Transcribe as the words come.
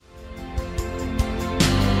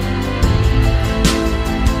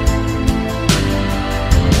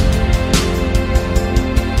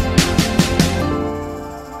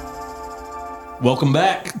Welcome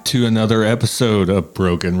back to another episode of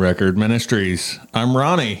Broken Record Ministries. I'm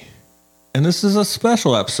Ronnie, and this is a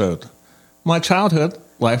special episode. My childhood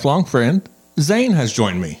lifelong friend, Zane, has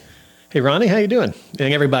joined me. Hey, Ronnie, how you doing?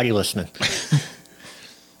 And everybody listening.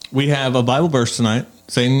 We have a Bible verse tonight.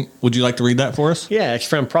 Zane, would you like to read that for us? Yeah, it's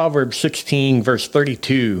from Proverbs 16, verse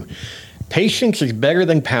 32. Patience is better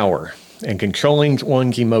than power, and controlling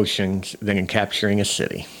one's emotions than in capturing a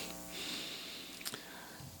city.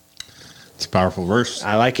 It's a powerful verse.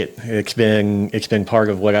 I like it. It's been part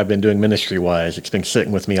of what I've been doing ministry-wise. It's been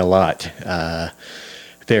sitting with me a lot. I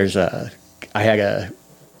had a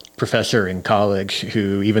professor in college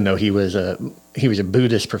who, even though he was a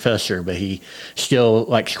Buddhist professor, but he still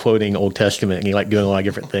likes quoting Old Testament, and he liked doing a lot of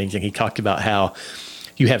different things. And he talked about how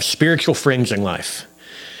you have spiritual friends in life.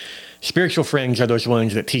 Spiritual friends are those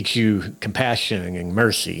ones that teach you compassion and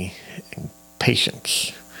mercy and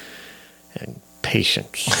patience and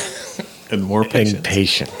patience. And more patience. And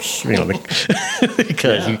patience, you know,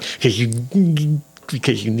 because you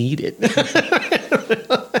need it.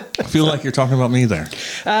 I feel like you're talking about me there.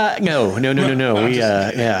 No. We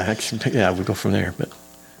go from there. But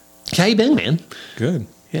how you been, man? Good.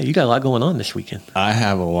 Yeah, you got a lot going on this weekend. I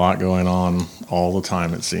have a lot going on all the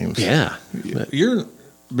time, it seems. Yeah, you're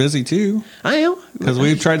busy too. I am, because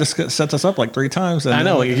we've tried to set this up like 3 times. And I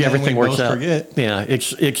know everything works out. Forget. Yeah,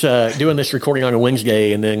 it's doing this recording on a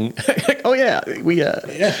Wednesday, and then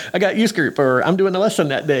I got youth group, or I'm doing a lesson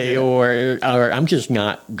that day, or I'm just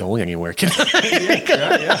not going anywhere tonight.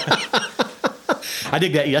 I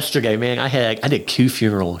did that yesterday, man. I did 2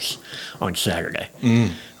 funerals on Saturday.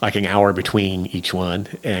 Like an hour between each one.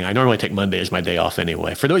 And I normally take Monday as my day off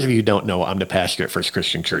anyway. For those of you who don't know, I'm the pastor at First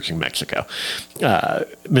Christian Church in Mexico,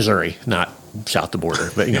 Missouri, not south the border,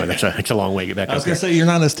 but it's a long way to get back. I was going to say, you're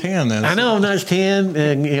not as tan then. I know I'm not as tan,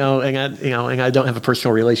 and I don't have a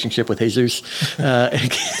personal relationship with Jesus.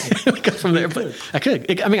 Go from there, but I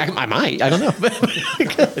could. I might. I don't know, but I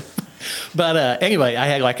could. But anyway, I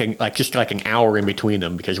had just an hour in between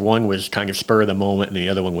them, because one was kind of spur of the moment, and the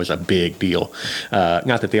other one was a big deal.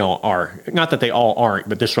 Not that they all aren't,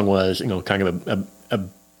 but this one was kind of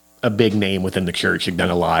a big name within the church. You've done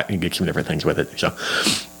a lot and did some different things with it.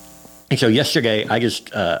 So yesterday I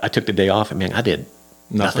took the day off, and man, I did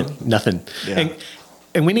nothing. Yeah.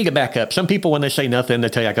 And we need to back up. Some people, when they say nothing, they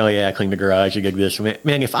tell you, like, oh, yeah, I cleaned the garage, I did this.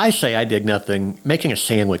 Man, if I say I did nothing, making a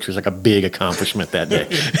sandwich was like a big accomplishment that day.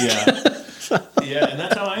 Yeah, and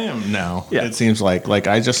that's how I am now. Yeah. It seems like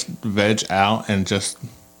I just veg out and just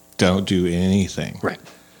don't do anything. Right.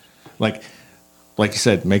 Like you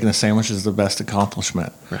said, making a sandwich is the best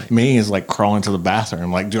accomplishment. Right. Me is like crawling to the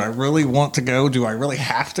bathroom. Like, do I really want to go? Do I really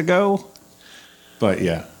have to go? But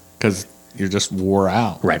yeah, because you're just wore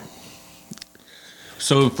out. Right.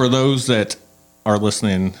 So for those that are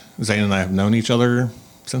listening, Zane and I have known each other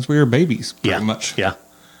since we were babies, pretty much. Yeah.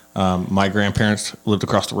 My grandparents lived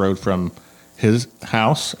across the road from his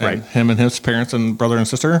house, and Right. him and his parents and brother and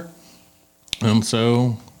sister. And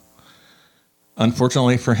so,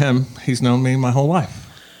 unfortunately for him, he's known me my whole life.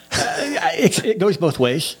 It goes both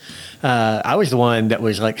ways. I was the one that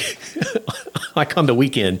was like, like on the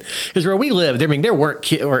weekend, because where we lived, there weren't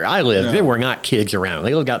kids, where I lived, there were not kids around.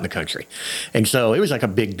 They lived out in the country. And so it was like a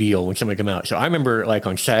big deal when somebody come out. So I remember like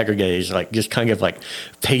on Saturdays, like just kind of like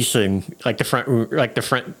pacing like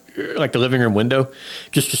the living room window,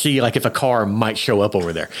 just to see like if a car might show up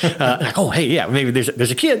over there. Like, oh, hey, yeah, maybe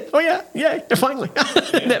there's a kid. Oh yeah, finally,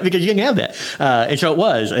 because you didn't have that. And so it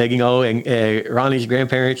was, and Ronnie's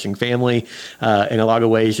grandparents and family, in a lot of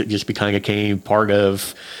ways, it just kind of became part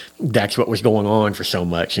of. That's what was going on for so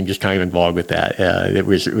much, and just kind of involved with that. It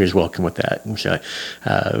was welcome with that. And so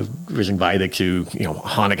was invited to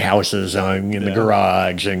haunted houses in the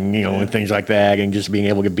garage, and and things like that, and just being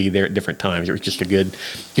able to be there at different times. It was just a good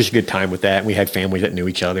time with that. And we had families that knew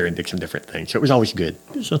each other and did some different things, so it was always good.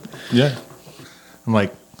 So, yeah, I'm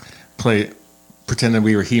like pretending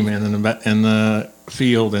we were He-Man in the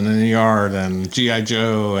field and in the yard, and G.I.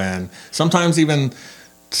 Joe, and sometimes even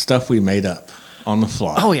stuff we made up on the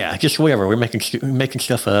fly. Oh yeah, just whatever. We're making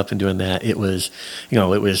stuff up and doing that. It was, it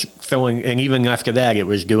was throwing, and even after that, it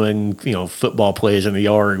was doing, football plays in the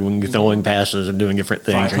yard, when throwing passes and doing different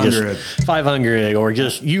things. 500, or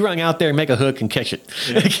just you run out there and make a hook and catch it.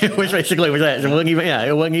 Yeah. Which basically was that.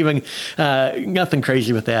 It wasn't even nothing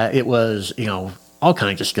crazy with that. It was, all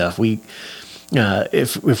kinds of stuff.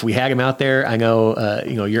 If we had him out there, I know,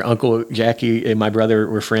 your uncle Jackie and my brother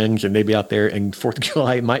were friends, and they'd be out there, and 4th of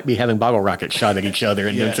July might be having bottle rockets shot at each other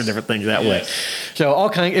and doing some different things that way. So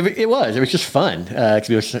it was just fun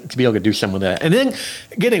to be able to do some of that. And then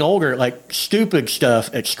getting older, like stupid stuff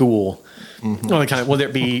at school all the time, whether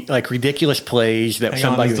it be like ridiculous plays that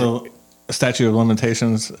somebody... Is the statute of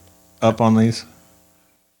limitations up on these?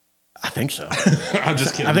 I think so. I'm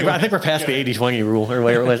just kidding. I think we're past the 80-20 rule or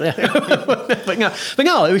whatever it was. but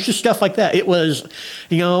no, it was just stuff like that. It was,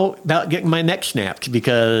 about getting my neck snapped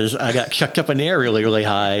because I got chucked up in the air really, really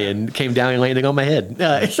high and came down and landing on my head.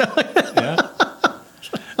 Yeah.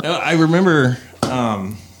 No, I remember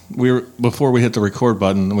before we hit the record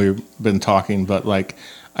button, we've been talking, but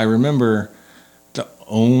I remember the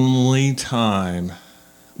only time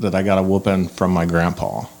that I got a whooping from my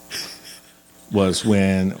grandpa was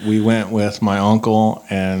when we went with my uncle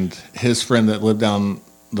and his friend that lived down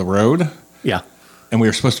the road. Yeah. And we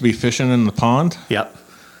were supposed to be fishing in the pond. Yep.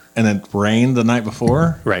 And it rained the night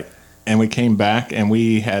before. Right. And we came back and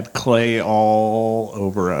we had clay all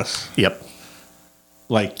over us. Yep.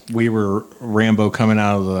 Like we were Rambo coming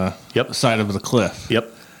out of the side of the cliff. Yep.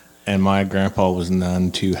 And my grandpa was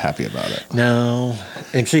none too happy about it. No.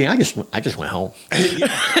 And see, I just went home.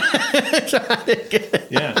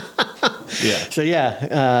 Yeah.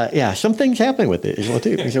 Yeah. So some things happen with it as well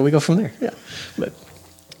too. So we go from there. Yeah.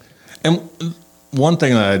 And one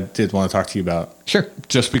thing that I did want to talk to you about. Sure.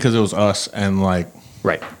 Just because it was us and right.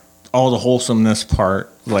 all the wholesomeness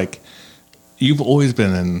part, you've always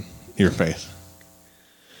been in your faith.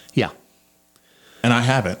 Yeah. And I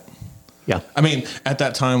haven't. Yeah. I mean, at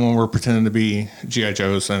that time when we're pretending to be G.I.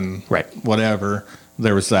 Joes and whatever,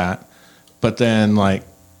 there was that. But then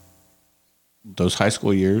those high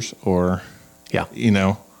school years or,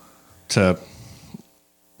 to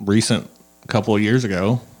recent couple of years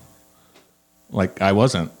ago, I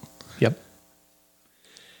wasn't. Yep.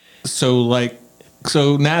 So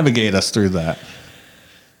navigate us through that.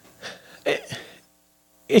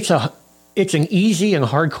 It's an easy and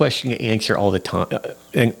hard question to answer all the time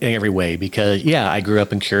in every way because, I grew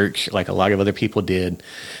up in church like a lot of other people did.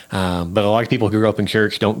 But a lot of people who grew up in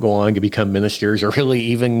church don't go on to become ministers or really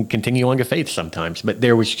even continue on to faith sometimes. But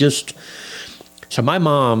there was so my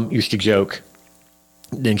mom used to joke,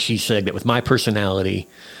 then she said that with my personality,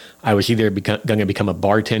 I was either going to become a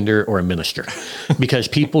bartender or a minister because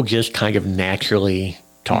people just kind of naturally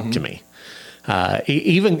talk to me.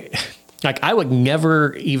 Even... I would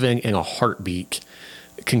never, even in a heartbeat,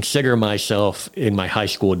 consider myself in my high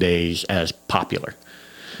school days as popular.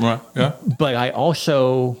 Right, yeah. But I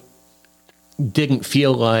also didn't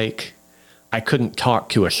feel like I couldn't talk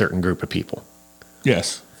to a certain group of people.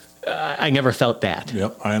 Yes. I never felt that.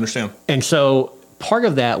 Yep, I understand. And so part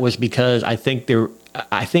of that was because I think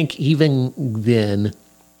even then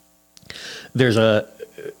there's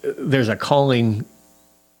a calling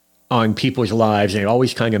on people's lives, and it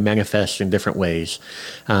always kind of manifests in different ways.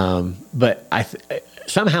 But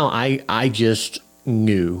somehow I just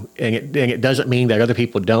knew, and it doesn't mean that other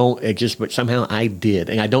people don't. But somehow I did,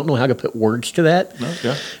 and I don't know how to put words to that.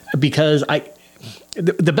 Okay. Because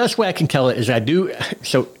the best way I can tell it is I do.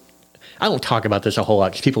 So I don't talk about this a whole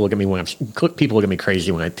lot because people look at me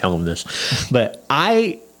crazy when I tell them this. But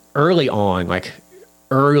early on,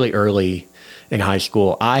 early in high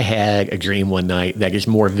school, I had a dream one night that is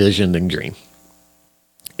more vision than dream.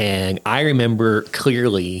 And I remember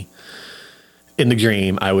clearly in the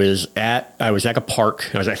dream, I was at a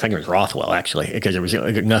park. I think it was Rothwell actually, because there was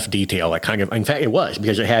enough detail. In fact, it was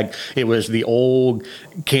because it was the old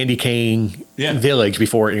candy cane village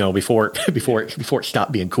before it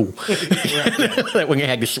stopped being cool. when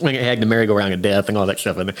it had the merry-go-round of death and all that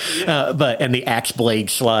stuff in there. And the axe blade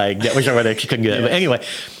slide that was over there. You couldn't get it. But anyway.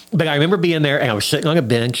 But I remember being there, and I was sitting on a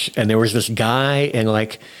bench, and there was this guy, and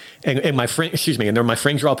my friend, and my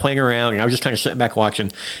friends were all playing around, and I was just kind of sitting back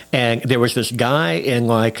watching, and there was this guy in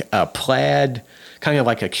a plaid, kind of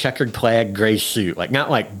like a checkered plaid gray suit,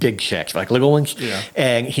 not big checks, but little ones. Yeah.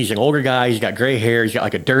 And he's an older guy. He's got gray hair. He's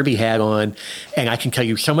got a derby hat on, and I can tell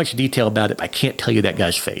you so much detail about it, but I can't tell you that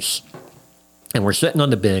guy's face. And we're sitting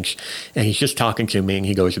on the bench, and he's just talking to me, and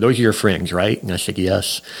he goes, "Those are your friends, right?" And I said,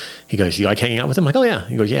 "Yes." He goes, "You like hanging out with them?" I'm like, "Oh, yeah."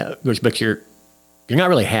 He goes, "Yeah." He goes, "But you're not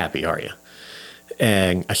really happy, are you?"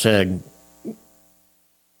 And I said,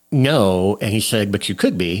 "No." And he said, "But you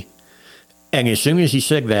could be." And as soon as he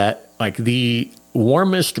said that, the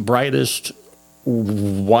warmest, brightest,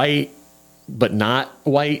 white, but not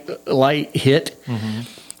white light hit. Mm-hmm.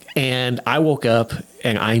 And I woke up,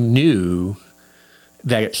 and I knew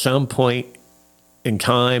that at some point in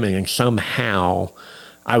time and somehow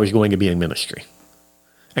I was going to be in ministry.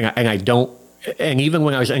 And I don't, and even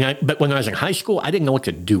when I was, but when I was in high school, I didn't know what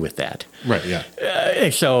to do with that. Right. Yeah.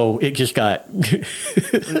 And so it just got,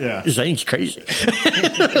 Zane's crazy.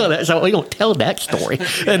 So we don't tell that story.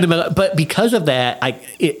 But because of that,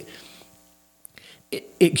 it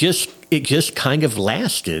just kind of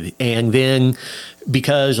lasted. And then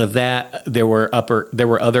because of that, there were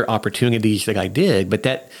other opportunities that I did.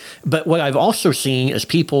 But what I've also seen is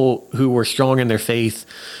people who were strong in their faith,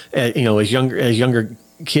 as younger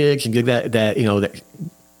kids and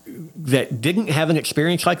that didn't have an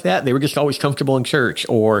experience like that. They were just always comfortable in church,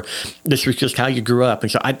 or this was just how you grew up.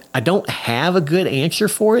 And so I don't have a good answer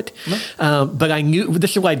for it. No. But I knew,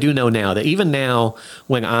 this is what I do know now, that even now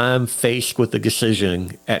when I'm faced with a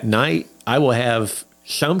decision at night, I will have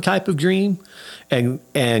some type of dream.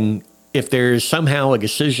 And if there's somehow a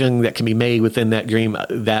decision that can be made within that dream,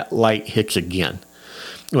 that light hits again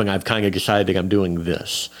when I've kind of decided I'm doing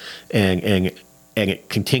this. And it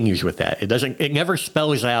continues with that. It never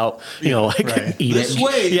spells out, right. Eat this it.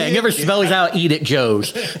 way. Yeah, it never spells out eat at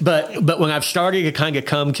Joe's. But when I've started to kind of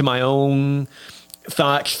come to my own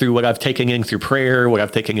thoughts through what I've taken in through prayer, what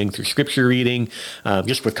I've taken in through scripture reading,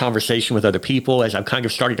 just with conversation with other people, as I've kind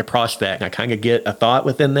of started to process that, and I kind of get a thought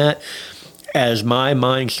within that, as my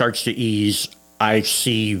mind starts to ease, I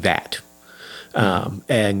see that.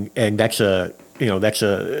 And that's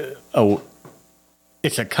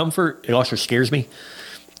it's a comfort. It also scares me,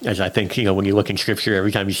 as I think, when you look in scripture,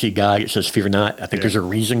 every time you see God, it says, fear not. I think there's a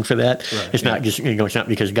reason for that. Right. It's not just, it's not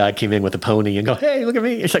because God came in with a pony and go, hey, look at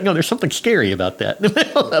me. It's like, no, there's something scary about that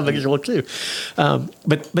as well too.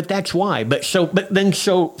 But that's why. But then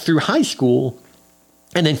through high school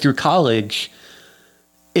and then through college,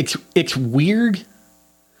 it's weird.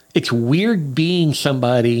 It's weird being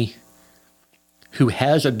somebody who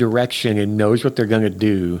has a direction and knows what they're going to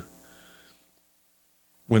do.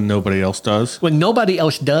 When nobody else does? When nobody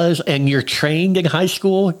else does, and you're trained in high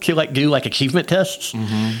school to do achievement tests.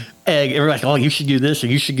 Mm-hmm. And everybody's like, oh, you should do this,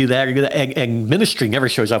 and you should do that, or do that. And ministry never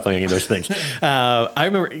shows up on any of those things. I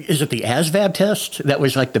remember, is it the ASVAB test? That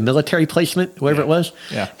was like the military placement, whatever it was?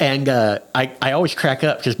 Yeah. And I always crack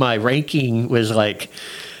up because my ranking was like,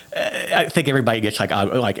 I think everybody gets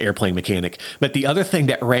like airplane mechanic. But the other thing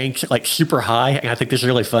that ranks super high, and I think this is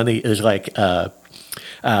really funny, is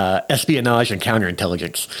espionage and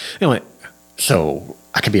counterintelligence. And I went, so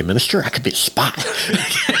I could be a minister, I could be a spy,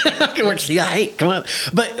 I could work CIA. Come on,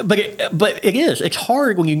 but it's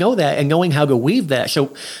hard when you know that and knowing how to weave that.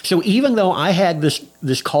 So even though I had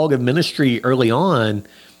this call to ministry early on,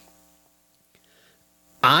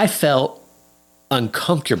 I felt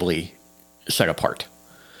uncomfortably set apart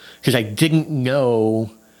because I didn't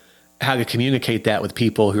know how to communicate that with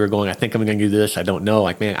people who are going, I think I'm going to do this. I don't know.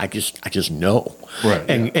 Like, man, I just know. Right.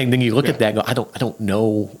 And then you look at that and go, I don't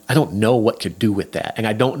know what to do with that. And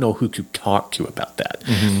I don't know who to talk to about that.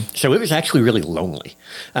 Mm-hmm. So it was actually really lonely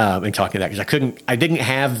in talking to that because I didn't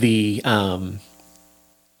have the, oh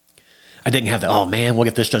man, what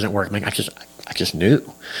if this doesn't work? Man, I just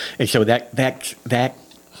knew. And so that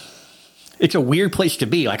it's a weird place to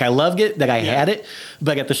be. Like I loved it that I had it,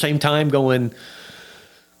 but at the same time going,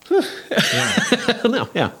 no,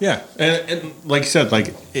 yeah, and like you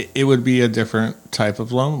said, it would be a different type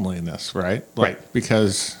of loneliness, right? Right.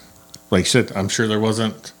 Because, like you said, I'm sure there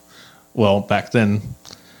wasn't. Well, back then,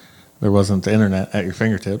 there wasn't the internet at your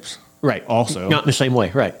fingertips, right? Also, not in the same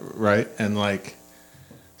way, right? Right, and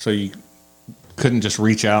so you couldn't just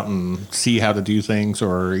reach out and see how to do things,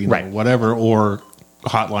 or whatever, or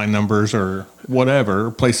hotline numbers or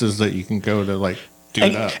whatever places that you can go to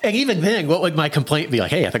And even then, what would my complaint be?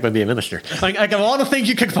 Like, hey, I think I'd be a minister. Like of all the things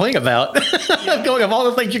you could complain about, of all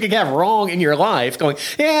the things you could have wrong in your life, going,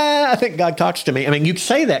 yeah, I think God talks to me. I mean, you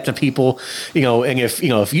say that to people, and if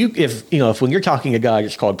when you're talking to God,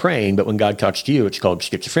 it's called praying, but when God talks to you, it's called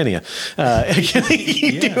schizophrenia.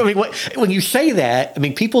 I mean, when you say that, I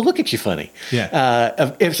mean, people look at you funny.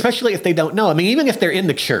 Yeah. Especially if they don't know. I mean, even if they're in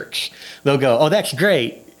the church, they'll go, oh, that's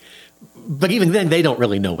great. But even then, they don't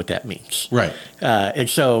really know what that means, right? And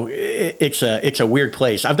so it's a weird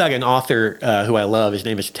place. I've got an author who I love. His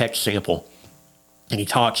name is Tex Sample, and he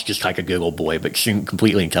talks just like a good old boy, but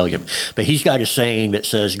completely intelligent. But he's got a saying that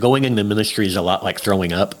says, "Going into ministry is a lot like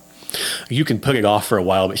throwing up. You can put it off for a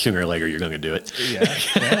while, but sooner or later, you're going to do it." Yeah.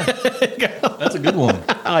 That's a good one.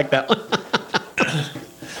 I like that one.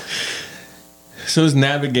 So it's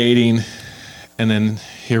navigating, and then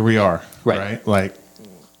here we are, right? Like.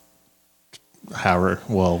 We're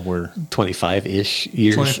 25-ish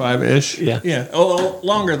years. 25-ish? Yeah. Yeah. Oh,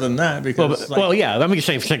 longer than that because... yeah. I'm just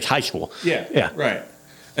saying since high school. Yeah. Yeah. Right.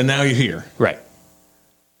 And now you're here. Right.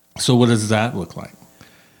 So what does that look like?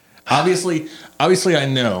 Obviously I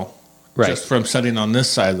know Right. Just from sitting on this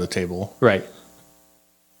side of the table. Right.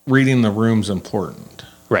 Reading the room's important.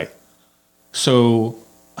 Right. So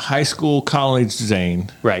high school, college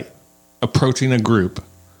Zane. Right. Approaching a group,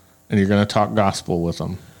 and you're going to talk gospel with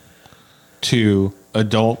them, to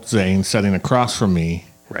adult Zane sitting across from me,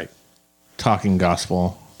 right, talking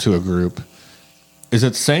gospel to a group. Is it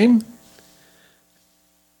the same?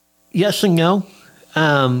 Yes and no.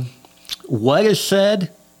 What is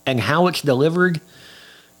said and how it's delivered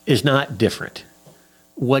is not different.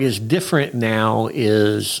 What is different now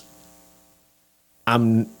is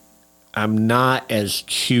I'm not as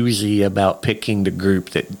choosy about picking the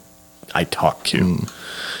group that I talk to.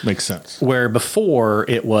 Makes sense. Where before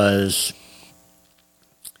it was,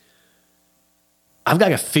 I've got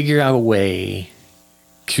to figure out a way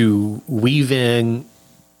to weave in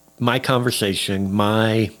my conversation,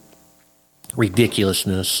 my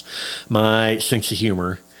ridiculousness, my sense of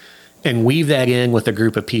humor, and weave that in with a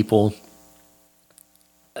group of people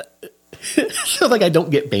so like I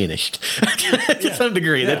don't get banished to some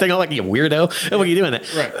degree. They think I'm like, you weirdo. What are you doing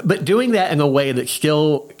that? Right. But doing that in a way that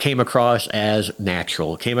still came across as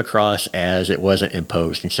natural, came across as it wasn't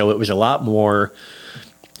imposed. And so it was a lot more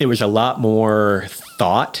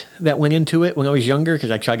thought that went into it when I was younger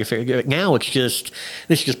because I tried to figure it out. Now this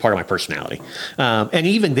is just part of my personality. And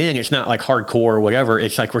even then, it's not like hardcore or whatever.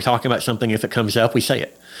 It's like we're talking about something. If it comes up, we say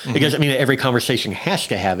it. Mm-hmm. It doesn't mean that every conversation has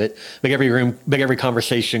to have it, but every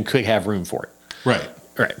conversation could have room for it. Right.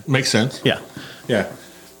 Right. Makes sense. Yeah. Yeah.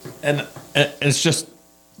 And it's just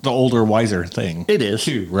the older, wiser thing. It is.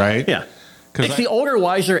 Too, right? Yeah. It's the older,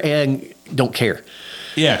 wiser, and don't care.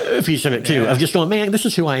 Yeah. Piece of it too. I'm just going, man, this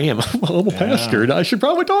is who I am. I'm a pastor, and I should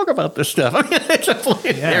probably talk about this stuff. I mean, it's a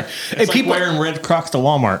point there. It's and like people wearing red Crocs to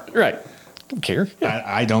Walmart. Right. Don't care. Yeah.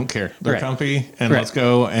 I don't care. They're Right. comfy, and Right. let's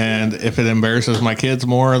go. And if it embarrasses my kids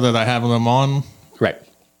more that I have them on, Right.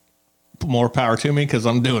 more power to me because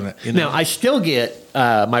I'm doing it. You know? Now, I still get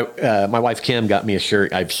my wife Kim got me a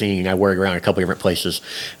shirt I've seen. I wear it around a couple different places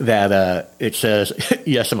that it says,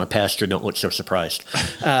 "Yes, I'm a pastor. Don't look so surprised."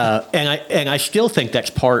 And I still think that's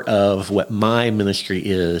part of what my ministry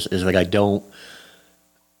is like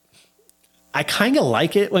I kind of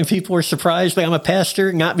like it when people are surprised that I'm a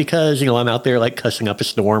pastor, not because I'm out there like cussing up a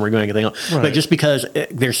storm or doing anything else, Right. but just because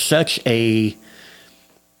there's such a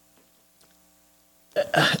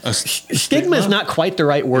stigma is not quite the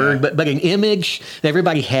right word, but an image that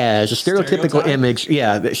everybody has, a stereotypical image.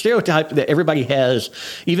 Yeah, the stereotype that everybody has,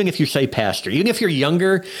 even if you say pastor, even if you're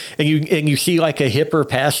younger and you see like a hipper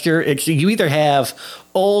pastor, you either have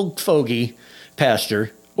old fogey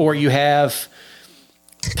pastor or you have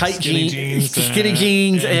tight skinny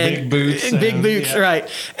jeans and big boots, right?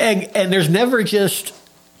 And there's never just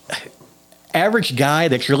average guy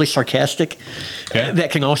that's really sarcastic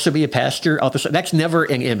that can also be a pastor. That's never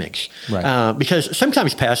an image, right? Because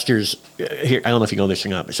sometimes pastors here, I don't know if you know this or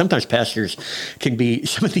not, but sometimes pastors can be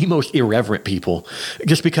some of the most irreverent people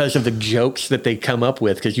just because of the jokes that they come up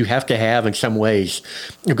with. Because you have to have, in some ways,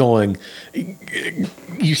 you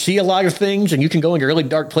see a lot of things, and you can go into really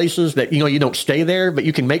dark places that you don't stay there, but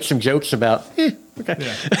you can make some jokes about.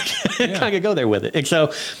 Kind of go there with it, and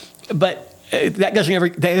so, but. That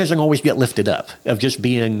doesn't always get lifted up of just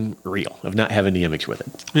being real, of not having the image with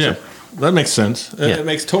it. Yeah, so, that makes sense. Yeah. It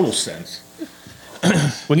makes total sense.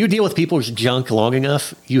 When you deal with people's junk long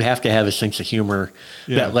enough, you have to have a sense of humor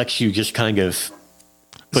that lets you just kind of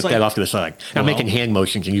put that off to the side. I'm making hand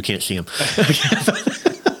motions and you can't see them.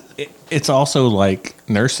 It's also like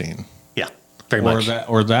nursing. Yeah, very much.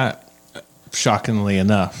 Or that. Shockingly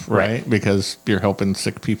enough, right? Because you're helping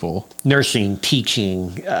sick people. Nursing,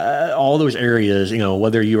 teaching, all those areas,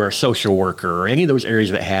 whether you are a social worker or any of those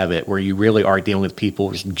areas that have it, where you really are dealing with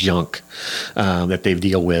people's junk that they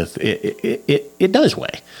deal with, it does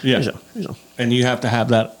weigh. Yeah. And you have to have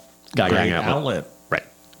that outlet. Right.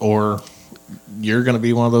 Or you're going to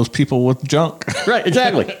be one of those people with junk. Right,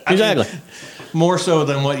 exactly. Exactly. More so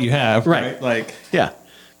than what you have, right? Like, yeah.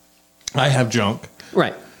 I have junk.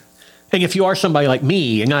 Right. And if you are somebody like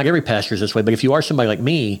me, and not every pastor is this way, but if you are somebody like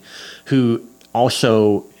me who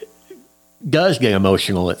also does get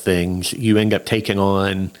emotional at things, you end up taking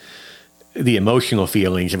on the emotional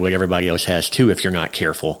feelings of what everybody else has too if you're not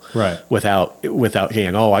careful. Right. Without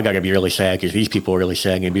saying, I got to be really sad because these people are really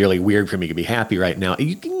sad and it'd be really weird for me to be happy right now.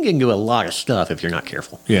 You can get into a lot of stuff if you're not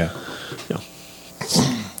careful. Yeah.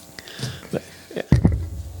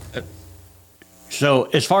 So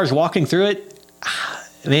as far as walking through it,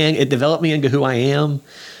 man, it developed me into who I am.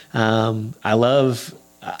 I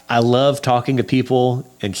love talking to people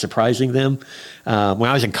and surprising them. When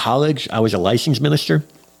I was in college, I was a licensed minister,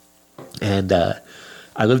 and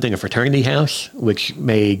I lived in a fraternity house, which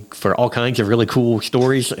made for all kinds of really cool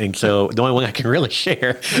stories. And so the only one I can really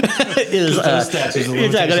share is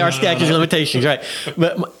exactly our statutes of limitations, right?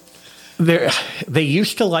 But they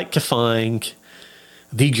used to like to find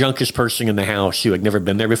the drunkest person in the house who had never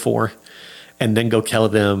been there before, and then go tell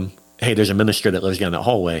them, "Hey, there's a minister that lives down that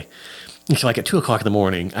hallway." And so, like at 2:00 in the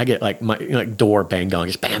morning, I get like my door banged on,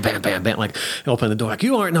 just bam, bam, bam, bam. Like I open the door, like,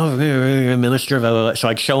 "You aren't no minister." Blah, blah, blah. So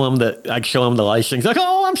I'd show them the license. Like,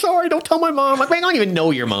 "Oh, I'm sorry, don't tell my mom." Like, "Man, I don't even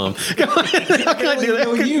know your mom." How can I do that?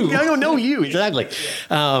 I don't know you exactly.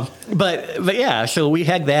 But yeah, so we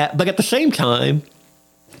had that. But at the same time,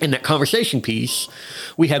 in that conversation piece,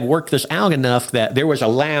 we had worked this out enough that there was a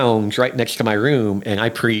lounge right next to my room, and I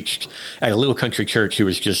preached at a little country church who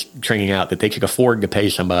was just training out that they could afford to pay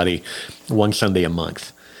somebody one Sunday a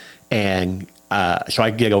month. And so I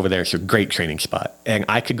get over there. It's a great training spot. And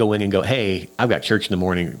I could go in and go, "Hey, I've got church in the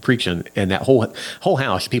morning preaching." And that whole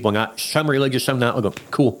house, people not, some religious, some not, will go,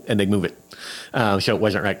 "Cool." And they move it. So it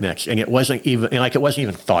wasn't right next. And it wasn't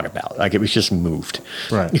even thought about. Like, it was just moved.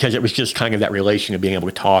 Right. Because it was just kind of that relation of being able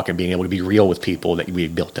to talk and being able to be real with people that we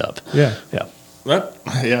had built up. Yeah. Yeah.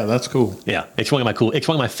 That's cool. Yeah, it's one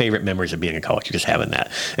of my favorite memories of being in college, just having that,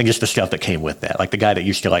 and just the stuff that came with that. Like the guy that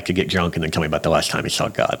used to like to get drunk and then tell me about the last time he saw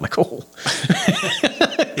God. I'm like, "Oh,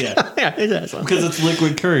 yeah, it is. Because it's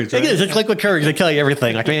liquid courage. Right? It is. It's liquid courage. They tell you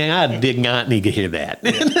everything. Like, man, I did not need to hear that.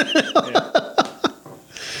 Yeah.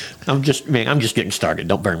 I'm just getting started.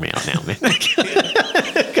 Don't burn me out now, man.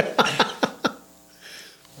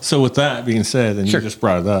 So with that being said, and Sure. you just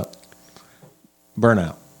brought it up,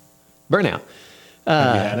 burnout.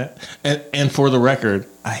 Have you had it? And for the record,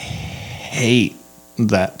 I hate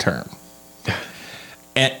that term.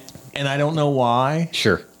 And I don't know why.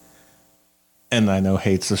 Sure. And I know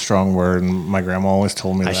hate's a strong word, and my grandma always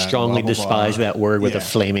told me that. I strongly blah, blah, despise blah. that word with a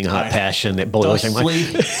flaming hot passion that boils in my...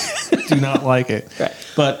 Do not like it. Right.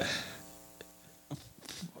 But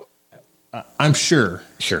I'm sure,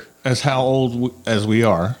 as how old as we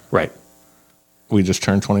are, right? We just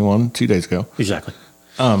turned 21 2 days ago. Exactly.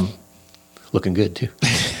 Looking good too.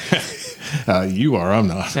 You are. I'm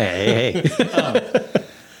not. Hey.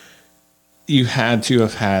 You had to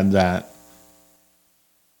have had that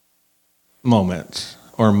moments.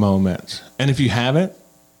 And if you haven't,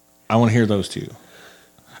 I want to hear those too.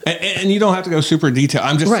 And you don't have to go super detailed.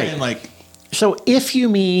 I'm just saying, like. So if you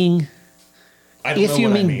mean, if you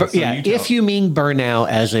mean burnout,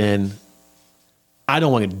 as in, I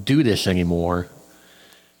don't want to do this anymore.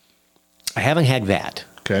 I haven't had that.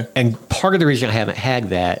 Okay. And part of the reason I haven't had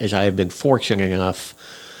that is I have been fortunate enough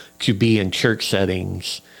to be in church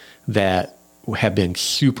settings that have been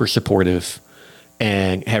super supportive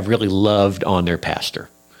and have really loved on their pastor.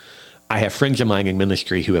 I have friends of mine in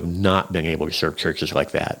ministry who have not been able to serve churches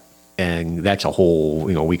like that. And that's a whole,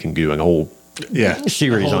 we can do a whole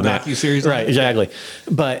series on that. Docu-series. Right, exactly.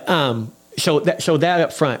 But so that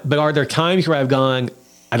up front. But are there times where I've gone,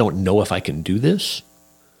 I don't know if I can do this,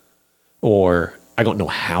 or I don't know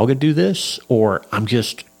how to do this, or I'm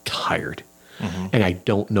just tired and I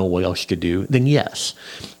don't know what else to do? Then yes.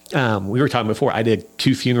 We were talking before, I did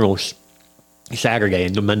 2 funerals Saturday,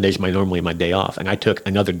 and Monday's normally my day off, and I took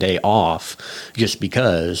another day off just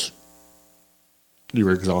because you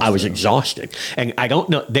were exhausted. I was exhausted. And I don't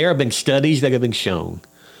know, there have been studies that have been shown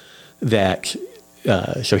that,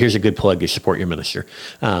 so here's a good plug to support your minister.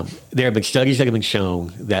 There have been studies that have been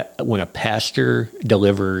shown that when a pastor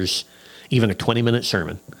delivers even a 20-minute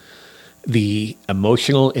sermon, the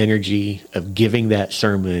emotional energy of giving that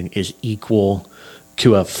sermon is equal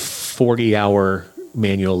to a 40-hour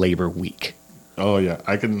manual labor week. Oh yeah,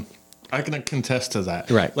 I can contest to that.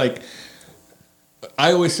 Right. Like,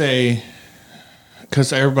 I always say,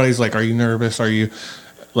 because everybody's like, "Are you nervous? Are you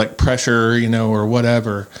like pressure? Or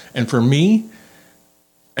whatever?" And for me,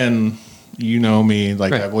 and me,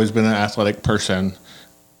 like I've always been an athletic person,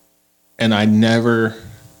 and I never.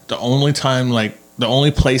 The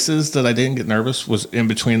only places that I didn't get nervous was in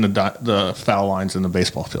between the foul lines in the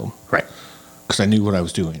baseball field. Right. Because I knew what I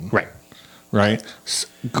was doing. Right. Right.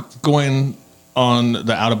 Going on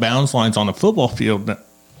the out of bounds lines on a football field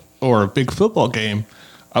or a big football game,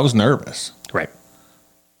 I was nervous. Right.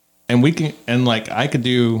 And I could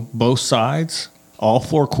do both sides, all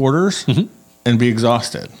 4 quarters, and be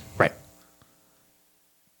exhausted. Right.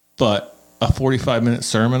 But a 45-minute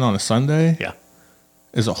sermon on a Sunday,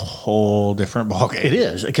 is a whole different ballgame. It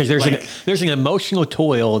is, because there's an emotional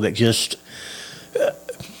toil that just.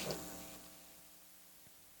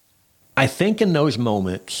 I think in those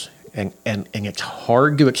moments, and it's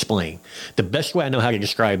hard to explain. The best way I know how to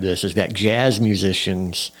describe this is that jazz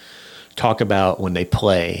musicians talk about when they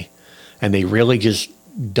play, and they really just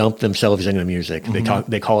dump themselves into the music.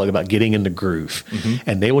 They call it about getting in the groove.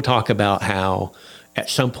 And they will talk about how at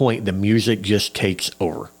some point the music just takes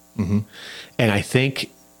over. And I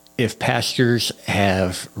think if pastors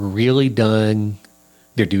have really done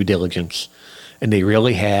their due diligence and they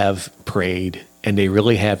really have prayed and they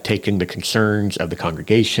really have taken the concerns of the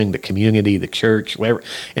congregation, the community, the church, whatever,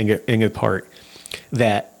 and get part,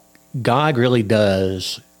 that God really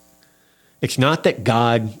does. It's not that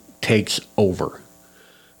God takes over,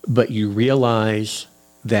 but you realize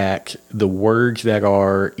that the words that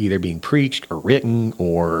are either being preached or written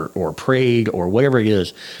or prayed or whatever it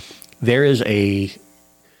is, there is a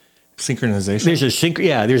synchronization. There's a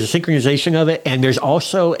synchronization of it, and there's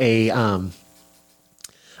also a.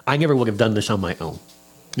 I never would have done this on my own.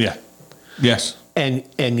 Yeah. Yes. And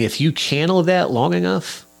if you channel that long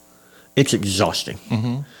enough, it's exhausting.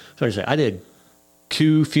 So I did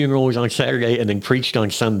 2 funerals on Saturday and then preached on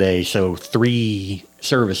Sunday, so 3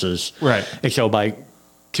 services. Right. And so by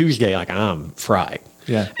Tuesday, like, I'm fried.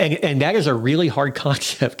 Yeah. And that is a really hard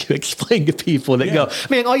concept to explain to people that go,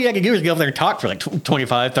 man, all you have to do is go over there and talk for like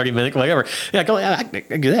 25, 30 minutes, whatever. Yeah, I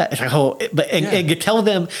can do that. It's like, and you tell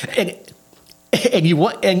them, and you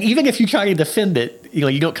want, and even if you try to defend it,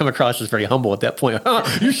 you don't come across as very humble at that point.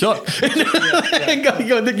 You suck.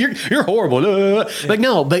 You're horrible. But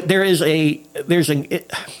no, but there's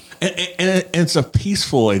it's a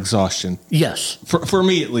peaceful exhaustion. Yes, for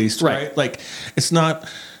me at least. Right. Like it's not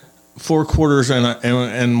 4 quarters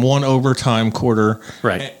and 1 overtime quarter.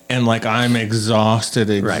 Right. And like I'm exhausted,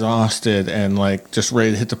 and like just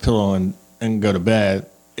ready to hit the pillow and go to bed.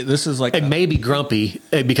 This is like, and maybe grumpy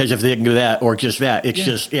because if they didn't do that or just that, it's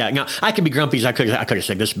just Now I can be grumpy. As I could have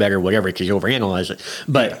said this better, whatever, because you overanalyze it.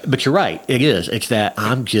 But you're right. It is. It's that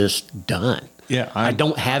I'm just done. Yeah, I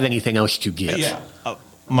don't have anything else to give. Yeah,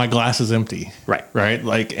 my glass is empty. Right. Right.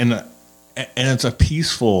 Like and it's a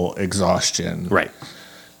peaceful exhaustion. Right.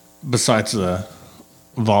 Besides the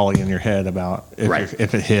volley in your head about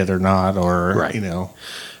if it hit or not, or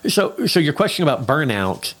So your question about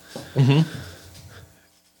burnout.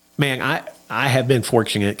 Man, I have been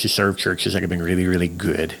fortunate to serve churches that have been really, really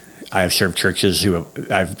good. I have served churches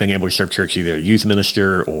I've been able to serve church either youth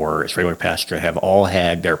minister or as regular pastor, have all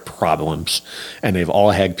had their problems, and they've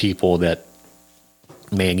all had people that,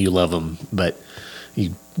 man, you love them, but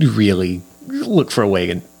you really look for a way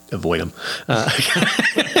to avoid them.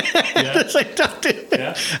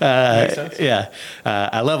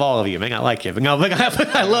 I love all of you. I may not like you, but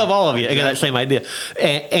I love all of you. I got that same idea,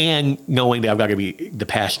 and knowing that I've got to be the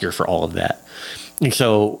pastor for all of that. And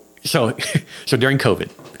so during COVID,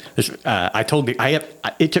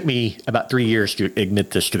 it took me about 3 years to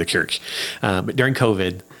admit this to the church, but during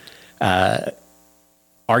COVID,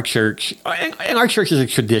 our church is a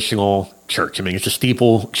traditional church. I mean, it's a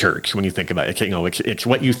steeple church when you think about it. It's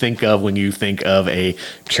what you think of when you think of a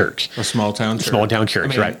church. A small town church. Small town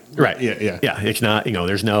church, I mean, right. Yeah, it's not,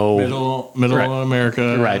 there's no... Middle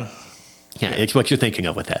America. Right. Yeah, it's what you're thinking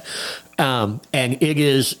of with that. And it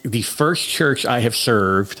is the first church I have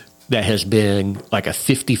served that has been like a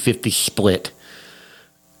 50-50 split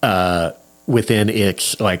within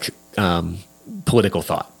its political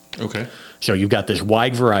thought. Okay. So you've got this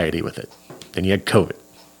wide variety with it. Then you had COVID.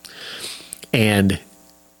 And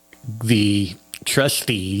the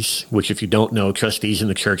trustees, which if you don't know, trustees in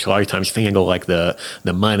the church a lot of times handle like the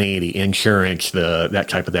money, the insurance, that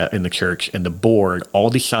type of that in the church, and the board all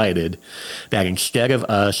decided that instead of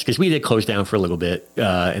us, because we did close down for a little bit,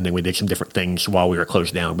 and then we did some different things while we were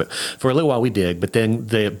closed down, but for a little while we did, but then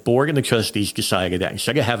the board and the trustees decided that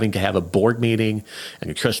instead of having to have a board meeting and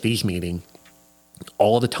a trustees meeting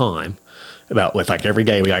all the time, with like every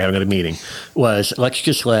day we got to have another meeting, was let's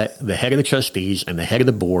just let the head of the trustees and the head of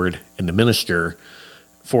the board and the minister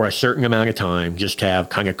for a certain amount of time just have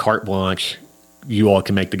kind of carte blanche. You all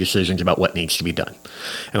can make the decisions about what needs to be done.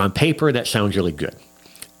 And on paper, that sounds really good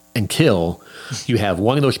until you have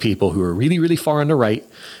one of those people who are really, really far on the right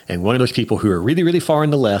and one of those people who are really, really far on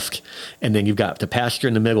the left. And then you've got the pastor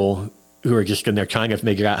in the middle who are just in there trying to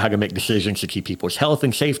figure out how to make decisions to keep people's health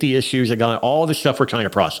and safety issues, all the stuff we're trying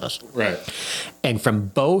to process. Right. And from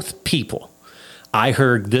both people, I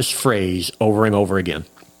heard this phrase over and over again.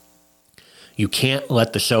 You can't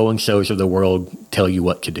let the so-and-sos of the world tell you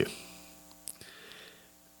what to do.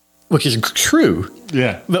 Which is true.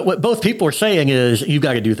 Yeah. But what both people are saying is, you've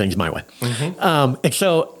got to do things my way. And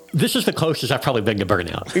so this is the closest I've probably been to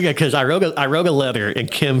burnout, because I wrote a letter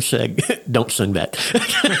and Kim said, "Don't send that."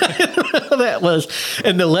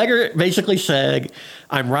 And the letter basically said,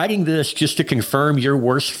 "I'm writing this just to confirm your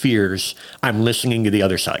worst fears. I'm listening to the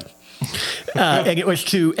other side." And it was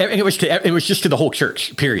just to the whole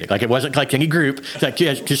church, period. Like, it wasn't like any group. It's like,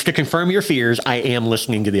 yeah, just to confirm your fears, I am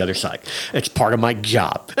listening to the other side. It's part of my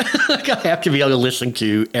job. Like, I have to be able to listen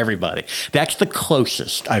to everybody. That's the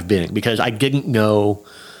closest I've been, because I didn't know.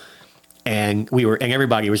 And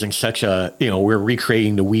everybody was in such a, we're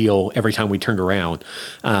recreating the wheel every time we turned around.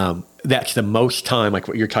 That's the most time, like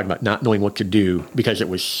what you're talking about, not knowing what to do, because it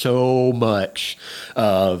was so much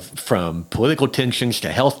from political tensions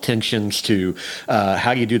to health tensions to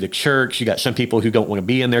how you do the church. You got some people who don't want to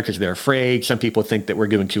be in there because they're afraid. Some people think that we're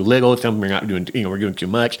doing too little. Some we're not doing, we're doing too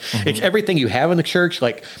much. Mm-hmm. It's everything you have in the church,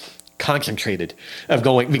 like concentrated of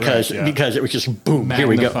going, because it was just boom,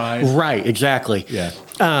 magnified. Here we go. Right, exactly. Yeah.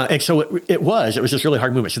 And so it was this really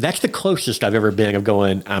hard movement. So that's the closest I've ever been of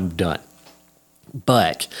going, I'm done.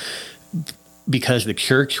 But because the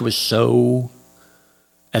church was so,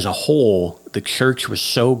 as a whole, the church was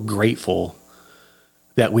so grateful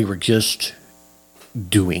that we were just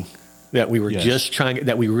doing, that we were just trying,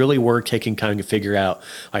 that we really were taking time to figure out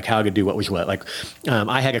like how to do what was what. Like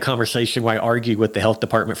I had a conversation where I argued with the health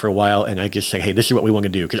department for a while, and I just say, hey, this is what we want to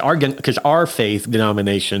do. Because our faith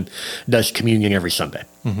denomination does communion every Sunday.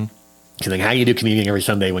 Mm-hmm. So then how you do communion every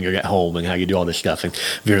Sunday when you're at home, and how you do all this stuff and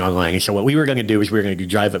you're online. And so what we were going to do is we were going to do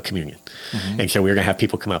drive-up communion. Mm-hmm. And so we were going to have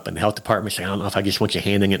people come up, and the health department say, I don't know if I just want you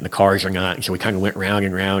handing it in the cars or not. And so we kind of went round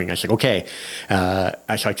and round, and I said, okay. So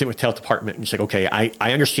I sit with the health department and said, okay,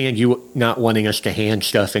 I understand you not wanting us to hand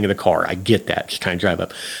stuff into the car. I get that, just kind of drive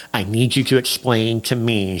up. I need you to explain to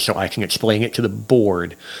me so I can explain it to the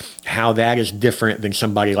board how that is different than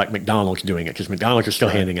somebody like McDonald's doing it, because McDonald's are still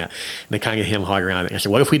handing out. And they kind of hog around it. And I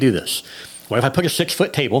said, what if we do this? What if I put a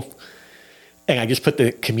 6-foot table, and I just put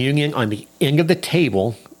the communion on the end of the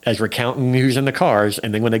table as we're counting who's in the cars,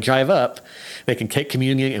 and then when they drive up, they can take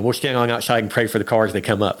communion, and we'll stand on outside and pray for the cars as they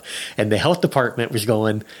come up. And the health department was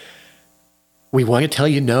going, we want to tell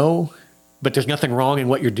you no, but there's nothing wrong in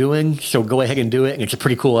what you're doing, so go ahead and do it, and it's a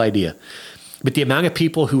pretty cool idea. But the amount of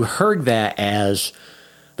people who heard that as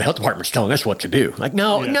the health department's telling us what to do. Like,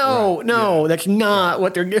 no, that's not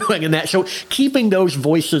what they're doing. And that, so keeping those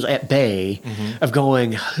voices at bay of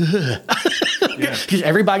going, because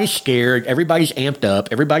everybody's scared, everybody's amped up,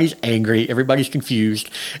 everybody's angry, everybody's confused.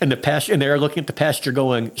 And they're looking at the pastor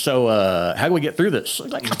going, so how do we get through this?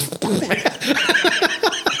 Like,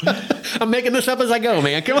 I'm making this up as I go,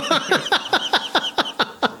 man. Come on.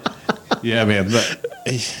 Yeah, man. But,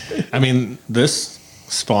 I mean, this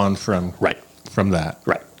spawned from that.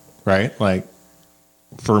 Right? Like,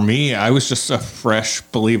 for me, I was just a fresh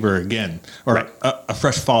believer again, or a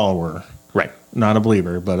fresh follower. Right. Not a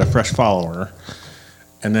believer, but a fresh follower.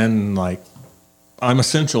 And then, like, I'm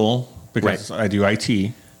essential because I do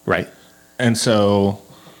IT. Right. And so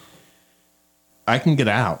I can get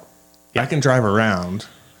out. Yeah. I can drive around.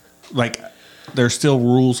 Like, there's still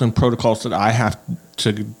rules and protocols that I have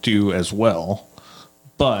to do as well.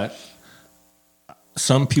 But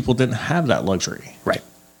some people didn't have that luxury. Right.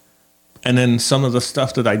 And then some of the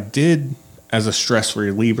stuff that I did as a stress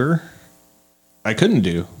reliever, I couldn't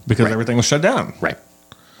do because everything was shut down. Right.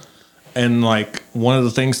 And like one of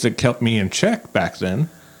the things that kept me in check back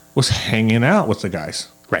then was hanging out with the guys.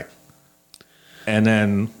 Right. And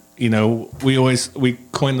then, we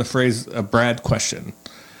coined the phrase a Brad question.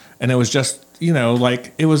 And it was just,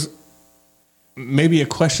 like it was maybe a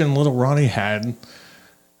question little Ronnie had.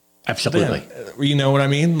 Absolutely. Then. You know what I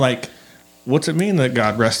mean? Like, what's it mean that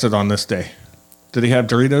God rested on this day? Did he have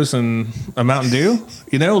Doritos and a Mountain Dew?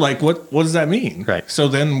 Like what does that mean? Right. So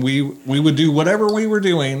then we would do whatever we were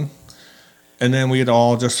doing, and then we'd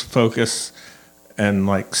all just focus and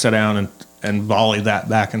like sit down and volley that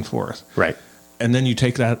back and forth. Right. And then you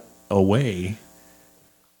take that away,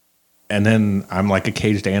 and then I'm like a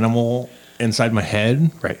caged animal inside my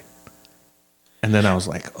head. Right. And then I was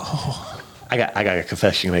like, oh. I got a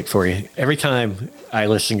confession to make for you. Every time I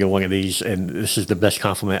listen to one of these, and this is the best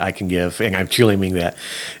compliment I can give, and I truly mean that,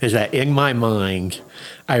 is that in my mind,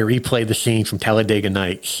 I replay the scene from Talladega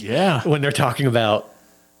Nights. Yeah. When they're talking about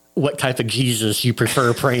what type of Jesus you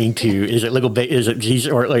prefer praying to. Is it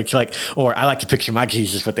Jesus, or I like to picture my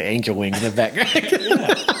Jesus with the angel wings in the background.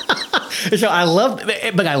 So I love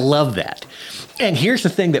that. And here's the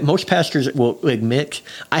thing that most pastors will admit.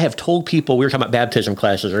 I have told people, we were talking about baptism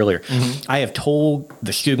classes earlier. Mm-hmm. I have told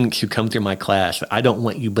the students who come through my class that I don't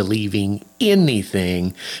want you believing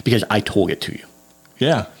anything because I told it to you.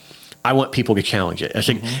 Yeah. I want people to challenge it. I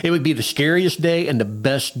think it would be the scariest day and the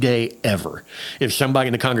best day ever if somebody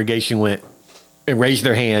in the congregation went and raised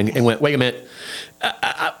their hand and went, wait a minute,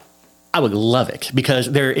 I would love it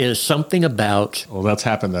because there is something about. Well, that's